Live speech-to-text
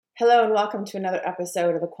Hello and welcome to another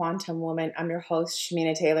episode of The Quantum Woman. I'm your host,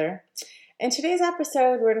 Shamina Taylor. In today's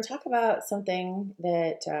episode, we're going to talk about something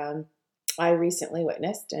that I recently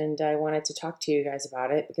witnessed, and I wanted to talk to you guys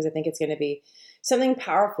about it because I think it's going to be something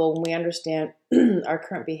powerful when we understand our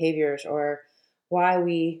current behaviors or why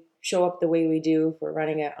we show up the way we do if we're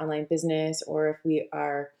running an online business or if we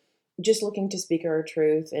are just looking to speak our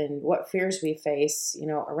truth and what fears we face,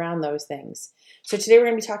 around those things. So today we're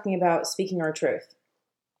going to be talking about speaking our truth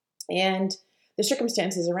and the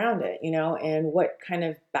circumstances around it, and what kind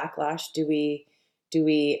of backlash do we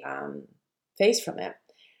face from it.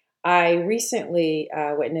 I recently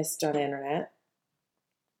witnessed on the internet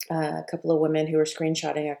a couple of women who were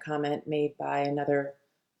screenshotting a comment made by another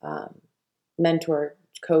mentor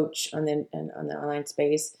coach on the online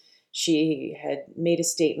space. She had made a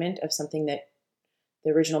statement of something that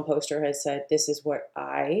the original poster had said, "This is what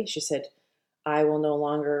she said, I will no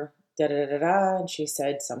longer da da da da," and she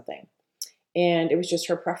said something. And it was just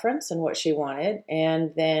her preference and what she wanted.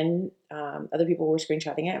 And then other people were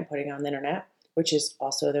screenshotting it and putting it on the internet, which is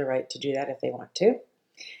also their right to do that if they want to.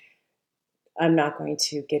 I'm not going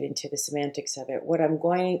to get into the semantics of it. What I'm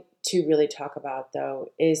going to really talk about,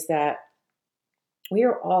 though, is that we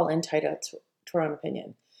are all entitled to our own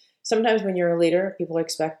opinion. Sometimes when you're a leader, people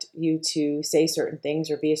expect you to say certain things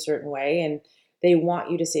or be a certain way, and they want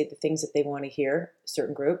you to say the things that they want to hear.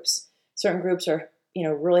 Certain groups are,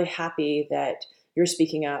 really happy that you're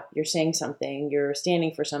speaking up, you're saying something, you're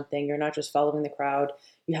standing for something, you're not just following the crowd,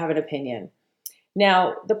 you have an opinion.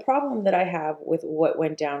 Now, the problem that I have with what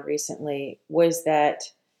went down recently was that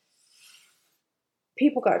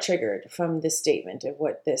people got triggered from this statement of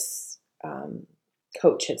what this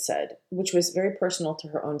coach had said, which was very personal to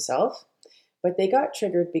her own self, but they got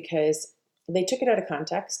triggered because they took it out of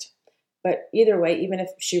context. But either way, even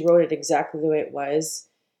if she wrote it exactly the way it was,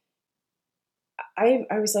 I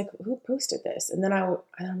was like, who posted this? And then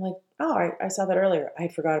I'm like, oh, I saw that earlier. I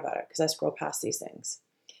forgot about it because I scroll past these things.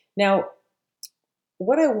 Now,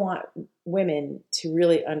 what I want women to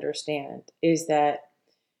really understand is that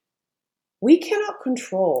we cannot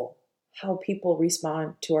control how people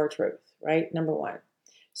respond to our truth, right? Number one.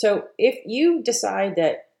 So if you decide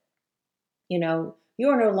that, you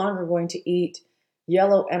are no longer going to eat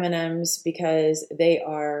yellow M&Ms because they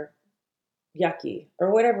are yucky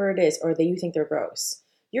or whatever it is, or that you think they're gross,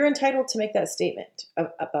 you're entitled to make that statement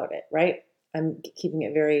about it, right? I'm keeping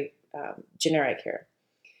it very generic here.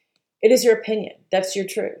 It is your opinion. That's your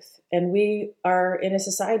truth. And we are in a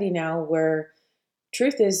society now where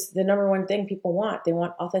truth is the number one thing people want. They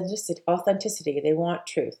want authenticity. They want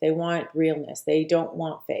truth. They want realness. They don't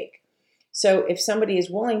want fake. So if somebody is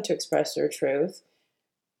willing to express their truth,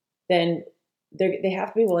 then they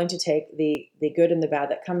have to be willing to take the good and the bad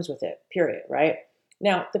that comes with it, period, right?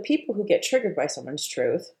 Now, the people who get triggered by someone's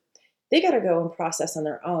truth, they got to go and process on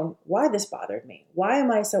their own why this bothered me. Why am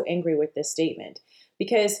I so angry with this statement?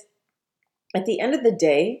 Because at the end of the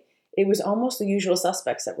day, it was almost the usual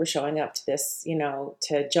suspects that were showing up to this,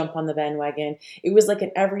 to jump on the bandwagon. It was like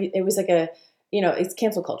it's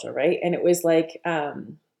cancel culture, right? And it was like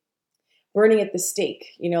burning at the stake,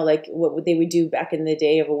 like what they would do back in the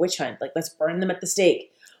day of a witch hunt, like let's burn them at the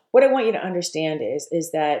stake. What I want you to understand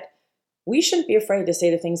is that we shouldn't be afraid to say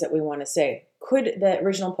the things that we want to say. Could the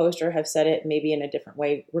original poster have said it maybe in a different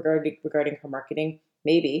way regarding her marketing?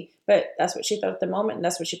 Maybe, but that's what she thought at the moment, and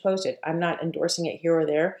that's what she posted. I'm not endorsing it here or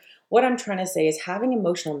there. What I'm trying to say is having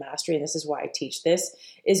emotional mastery, and this is why I teach this,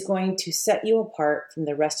 is going to set you apart from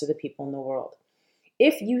the rest of the people in the world.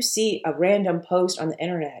 If you see a random post on the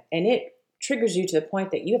internet and it triggers you to the point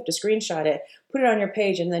that you have to screenshot it, put it on your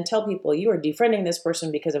page, and then tell people you are defriending this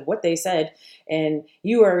person because of what they said, and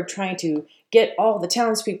you are trying to get all the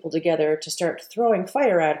townspeople together to start throwing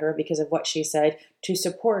fire at her because of what she said to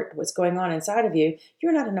support what's going on inside of you,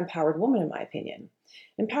 you're not an empowered woman, in my opinion.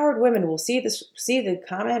 Empowered women will see the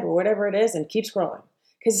comment or whatever it is and keep scrolling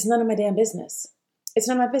because it's none of my damn business. It's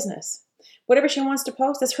none of my business. Whatever she wants to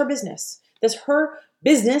post, that's her business. That's her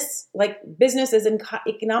business, like business is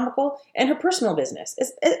economical, and her personal business.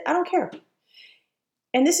 I don't care.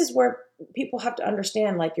 And this is where people have to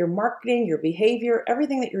understand, like your marketing, your behavior,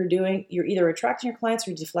 everything that you're doing, you're either attracting your clients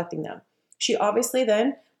or you're deflecting them. She obviously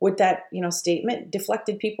then, with that statement,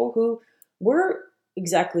 deflected people who were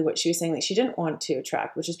exactly what she was saying that she didn't want to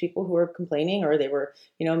attract, which is people who were complaining or they were,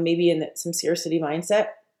 maybe in some scarcity mindset,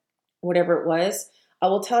 whatever it was. I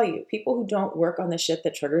will tell you, people who don't work on the shit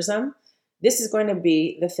that triggers them, this is going to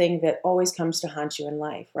be the thing that always comes to haunt you in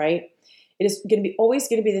life, right? It is always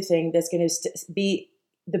going to be the thing that's going to be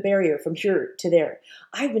the barrier from here to there.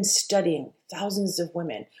 I've been studying thousands of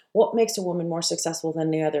women. What makes a woman more successful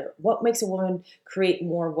than the other? What makes a woman create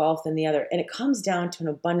more wealth than the other? And it comes down to an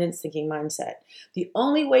abundance thinking mindset. The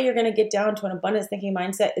only way you're going to get down to an abundance thinking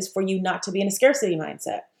mindset is for you not to be in a scarcity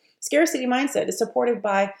mindset. Scarcity mindset is supported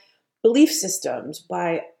by belief systems,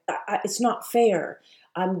 by it's not fair.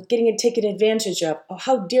 I'm getting taken advantage of. Oh,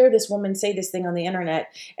 how dare this woman say this thing on the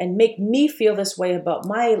internet and make me feel this way about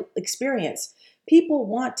my experience? People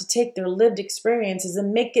want to take their lived experiences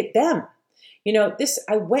and make it them.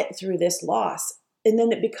 I went through this loss, and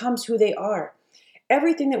then it becomes who they are.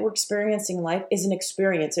 Everything that we're experiencing in life is an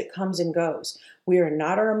experience. It comes and goes. We are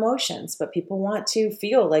not our emotions, but people want to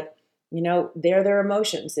feel like, they're their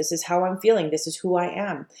emotions. This is how I'm feeling. This is who I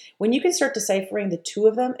am. When you can start deciphering the two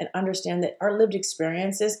of them and understand that our lived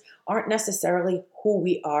experiences aren't necessarily who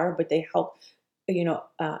we are, but they help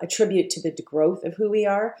attribute to the growth of who we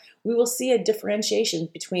are, we will see a differentiation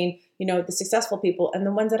between, the successful people and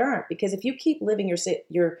the ones that aren't. Because if you keep living your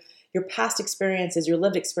past experiences, your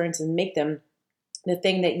lived experiences, and make them the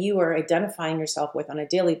thing that you are identifying yourself with on a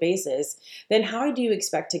daily basis, then how do you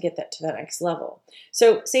expect to get that to the next level?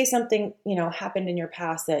 So say something, happened in your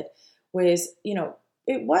past that was, you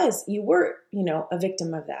were, a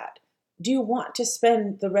victim of that. Do you want to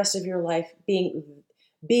spend the rest of your life being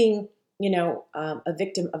a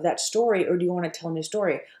victim of that story, or do you want to tell a new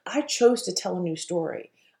story? I chose to tell a new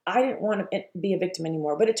story. I didn't want to be a victim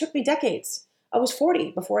anymore, but it took me decades. I was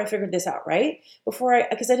 40 before I figured this out, right?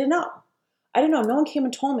 Because I didn't know. No one came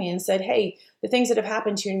and told me and said, hey, the things that have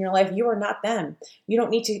happened to you in your life, you are not them. You don't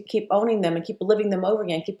need to keep owning them and keep living them over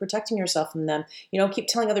again, keep protecting yourself from them. Keep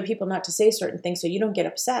telling other people not to say certain things so you don't get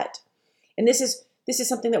upset. And this is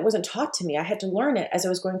something that wasn't taught to me. I had to learn it as I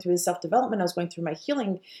was going through the self-development. I was going through my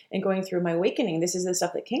healing and going through my awakening. This is the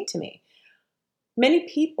stuff that came to me. Many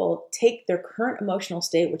people take their current emotional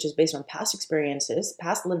state, which is based on past experiences,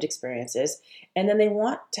 past lived experiences, and then they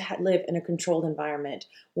want to live in a controlled environment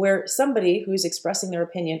where somebody who's expressing their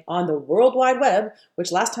opinion on the World Wide Web,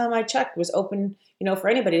 which last time I checked was open, for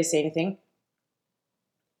anybody to say anything,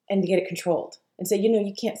 and to get it controlled and say,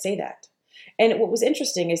 you can't say that. And what was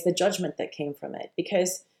interesting is the judgment that came from it,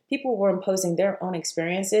 because people were imposing their own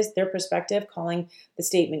experiences, their perspective, calling the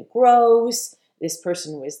statement gross, this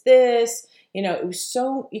person was this. It was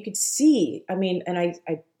so, you could see, and I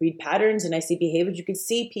read patterns and I see behaviors. You could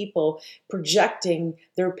see people projecting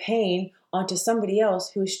their pain onto somebody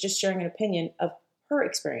else who's just sharing an opinion of her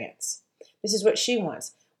experience. This is what she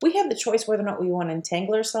wants. We have the choice whether or not we want to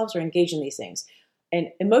entangle ourselves or engage in these things.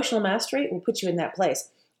 And emotional mastery will put you in that place.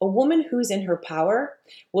 A woman who's in her power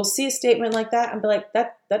will see a statement like that and be like,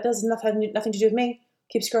 that does nothing to do with me.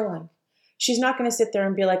 Keep scrolling. She's not going to sit there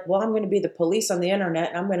and be like, well, I'm going to be the police on the internet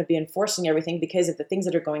and I'm going to be enforcing everything because of the things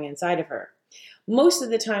that are going inside of her. Most of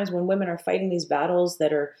the times when women are fighting these battles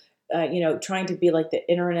that are, trying to be like the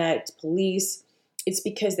internet police, it's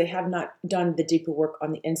because they have not done the deeper work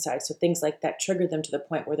on the inside. So things like that trigger them to the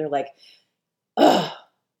point where they're like, ugh,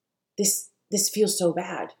 this feels so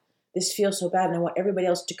bad. This feels so bad, and I want everybody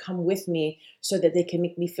else to come with me so that they can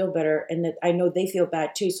make me feel better, and that I know they feel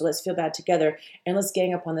bad too, so let's feel bad together, and let's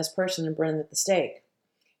gang up on this person and burn them at the stake.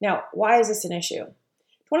 Now, why is this an issue?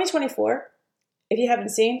 2024, if you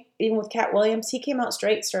haven't seen, even with Cat Williams, he came out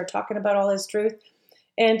straight, started talking about all his truth,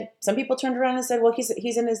 and some people turned around and said, well,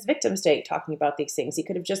 he's in his victim state talking about these things. He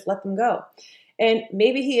could have just let them go. And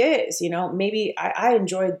maybe he is, maybe I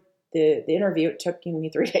enjoyed the interview. It took me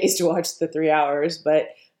 3 days to watch the 3 hours,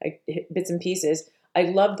 but bits and pieces. I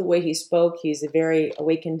loved the way he spoke. He's a very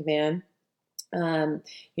awakened man. He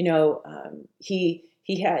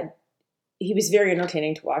was very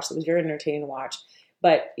entertaining to watch. It was very entertaining to watch.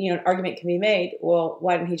 But, an argument can be made, well,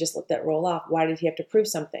 why didn't he just let that roll off? Why did he have to prove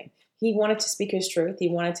something? He wanted to speak his truth. He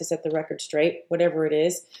wanted to set the record straight, whatever it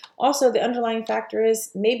is. Also, the underlying factor is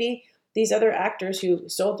maybe these other actors who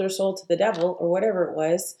sold their soul to the devil or whatever it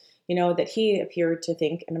was, that he appeared to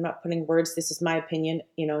think, and I'm not putting words, this is my opinion,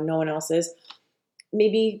 no one else's.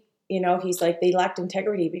 Maybe, he's like, they lacked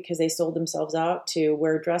integrity because they sold themselves out to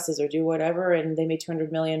wear dresses or do whatever, and they made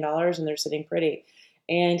 $200 million and they're sitting pretty.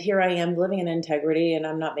 And here I am living in integrity and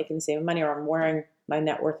I'm not making the same money, or I'm wearing my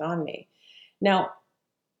net worth on me. Now,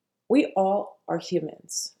 we all are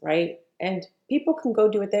humans, right? And people can go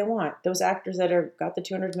do what they want. Those actors that got the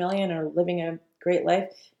 200 million are living a great life.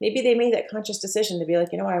 Maybe they made that conscious decision to be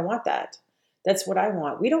like, I want that. That's what I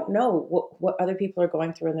want. We don't know what other people are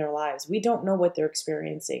going through in their lives. We don't know what they're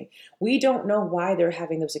experiencing. We don't know why they're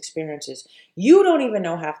having those experiences. You don't even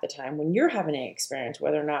know half the time when you're having an experience,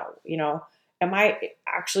 whether or not, am I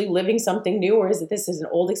actually living something new, or is it this is an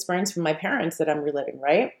old experience from my parents that I'm reliving,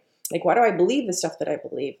 right? Like, why do I believe the stuff that I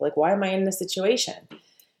believe? Like, why am I in this situation?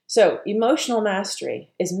 So emotional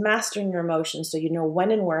mastery is mastering your emotions so you know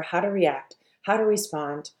when and where, how to react, how to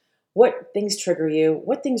respond, what things trigger you,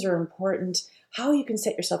 what things are important, how you can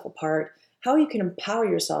set yourself apart, how you can empower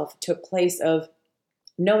yourself to a place of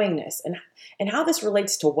knowingness. And how this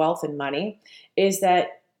relates to wealth and money is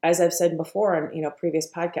that, as I've said before on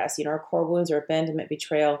previous podcasts, our core wounds are abandonment,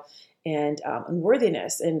 betrayal, and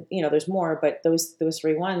unworthiness. And there's more, but those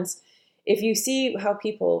three ones. If you see how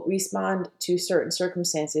people respond to certain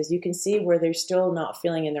circumstances, you can see where they're still not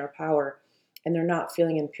feeling in their power and they're not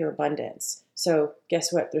feeling in pure abundance. So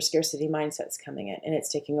guess what? Their scarcity mindset's coming in and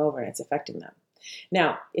it's taking over and it's affecting them.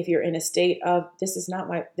 Now, if you're in a state of this is not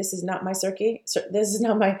my circuit, this is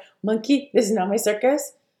not my monkey, this is not my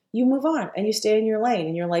circus, you move on and you stay in your lane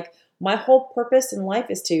and you're like, my whole purpose in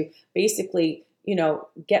life is to basically,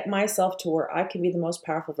 get myself to where I can be the most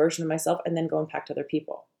powerful version of myself and then go impact other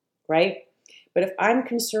people. Right? But if I'm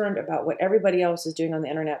concerned about what everybody else is doing on the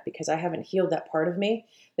internet because I haven't healed that part of me,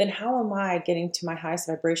 then how am I getting to my highest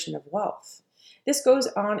vibration of wealth? This goes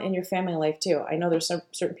on in your family life too. I know there's some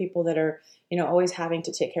certain people that are, always having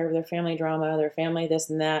to take care of their family drama, their family this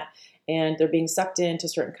and that, and they're being sucked into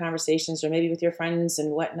certain conversations or maybe with your friends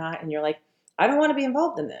and whatnot, and you're like, I don't want to be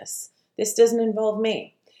involved in this. This doesn't involve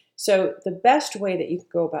me. So the best way that you can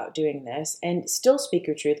go about doing this and still speak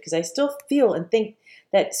your truth, because I still feel and think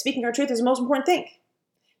that speaking our truth is the most important thing.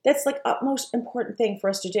 That's like utmost important thing for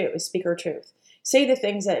us to do is speak our truth. Say the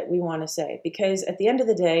things that we want to say, because at the end of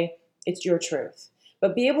the day, it's your truth.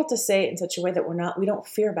 But be able to say it in such a way that we don't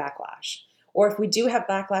fear backlash. Or if we do have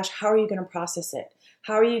backlash, how are you going to process it?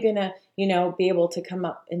 How are you going to, be able to come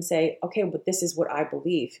up and say, okay, but this is what I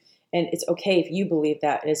believe. And it's okay if you believe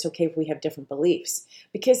that. And it's okay if we have different beliefs.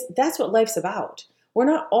 Because that's what life's about. We're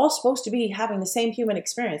not all supposed to be having the same human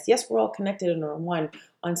experience. Yes, we're all connected and are one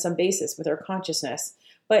on some basis with our consciousness,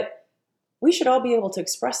 but we should all be able to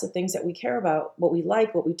express the things that we care about, what we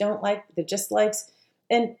like, what we don't like, the dislikes,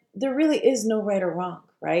 and there really is no right or wrong,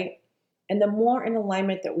 right? And the more in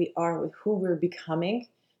alignment that we are with who we're becoming,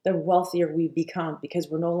 the wealthier we become because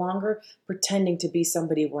we're no longer pretending to be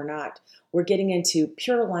somebody we're not. We're getting into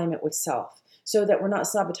pure alignment with self so that we're not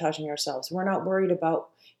sabotaging ourselves. We're not worried about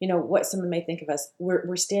what someone may think of us.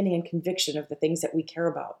 We're standing in conviction of the things that we care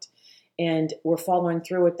about and we're following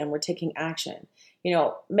through with them. We're taking action.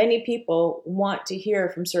 Many people want to hear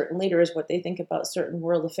from certain leaders what they think about certain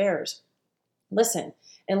world affairs. Listen,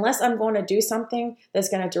 unless I'm going to do something that's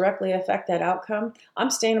going to directly affect that outcome, I'm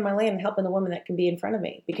staying in my lane and helping the woman that can be in front of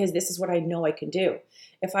me because this is what I know I can do.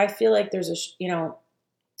 If I feel like there's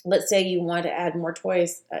let's say you want to add more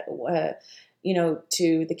toys,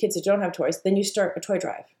 to the kids that don't have toys, then you start a toy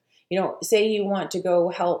drive. Say you want to go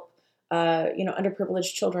help,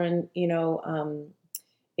 underprivileged children,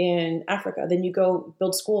 in Africa, then you go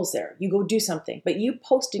build schools there. You go do something. But you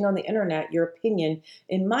posting on the internet your opinion,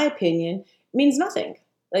 in my opinion, means nothing.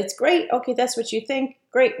 It's great. Okay, that's what you think.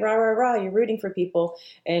 Great, rah, rah, rah. You're rooting for people.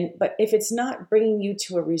 But if it's not bringing you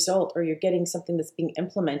to a result or you're getting something that's being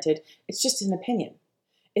implemented, it's just an opinion.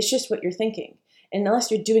 It's just what you're thinking. And unless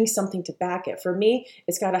you're doing something to back it. For me,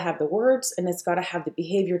 it's got to have the words and it's got to have the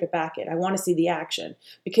behavior to back it. I want to see the action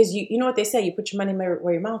because you know what they say, you put your money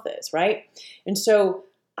where your mouth is, right? And so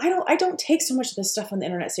I don't take so much of this stuff on the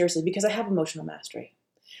internet seriously because I have emotional mastery.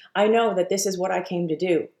 I know that this is what I came to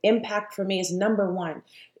do. Impact for me is number one.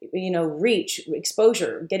 Reach,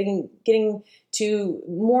 exposure, getting to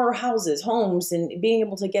more houses, homes, and being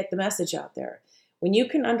able to get the message out there. When you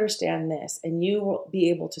can understand this and you will be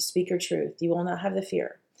able to speak your truth, you will not have the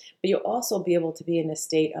fear, but you'll also be able to be in a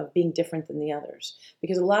state of being different than the others.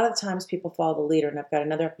 Because a lot of times people follow the leader, and I've got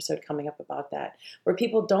another episode coming up about that, where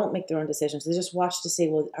people don't make their own decisions. They just watch to see,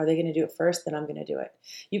 well, are they going to do it first? Then I'm going to do it.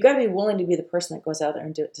 You've got to be willing to be the person that goes out there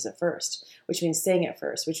and does it first, which means saying it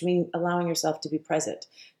first, which means allowing yourself to be present,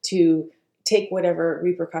 to take whatever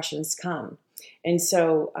repercussions come. And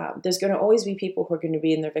so there's going to always be people who are going to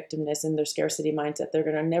be in their victimness and their scarcity mindset. They're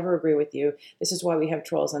going to never agree with you. This is why we have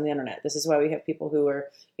trolls on the internet. This is why we have people who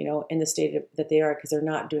are, in the state that they are because they're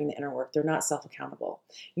not doing the inner work. They're not self-accountable.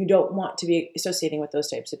 You don't want to be associating with those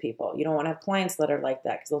types of people. You don't want to have clients that are like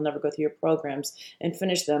that because they'll never go through your programs and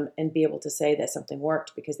finish them and be able to say that something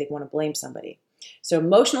worked because they want to blame somebody. So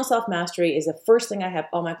emotional self-mastery is the first thing I have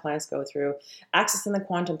all my clients go through, accessing the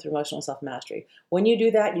quantum through emotional self-mastery. When you do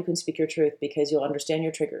that, you can speak your truth because you'll understand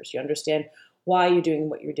your triggers. You understand why you're doing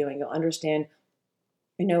what you're doing. You'll understand,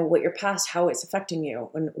 what your past, how it's affecting you,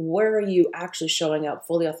 and where are you actually showing up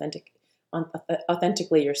fully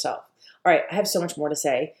authentically yourself. All right, I have so much more to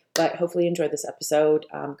say, but hopefully you enjoyed this episode.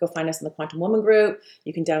 Go find us in the Quantum Woman group.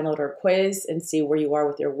 You can download our quiz and see where you are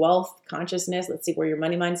with your wealth consciousness. Let's see where your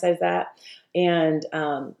money mindset is at. And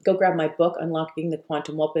go grab my book, Unlocking the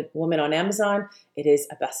Quantum Woman, on Amazon. It is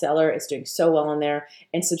a bestseller. It's doing so well on there.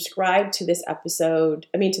 And subscribe to this episode.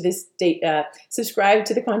 Subscribe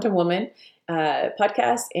to the Quantum Woman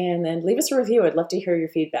podcast, and then leave us a review. I'd love to hear your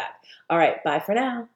feedback. All right, bye for now.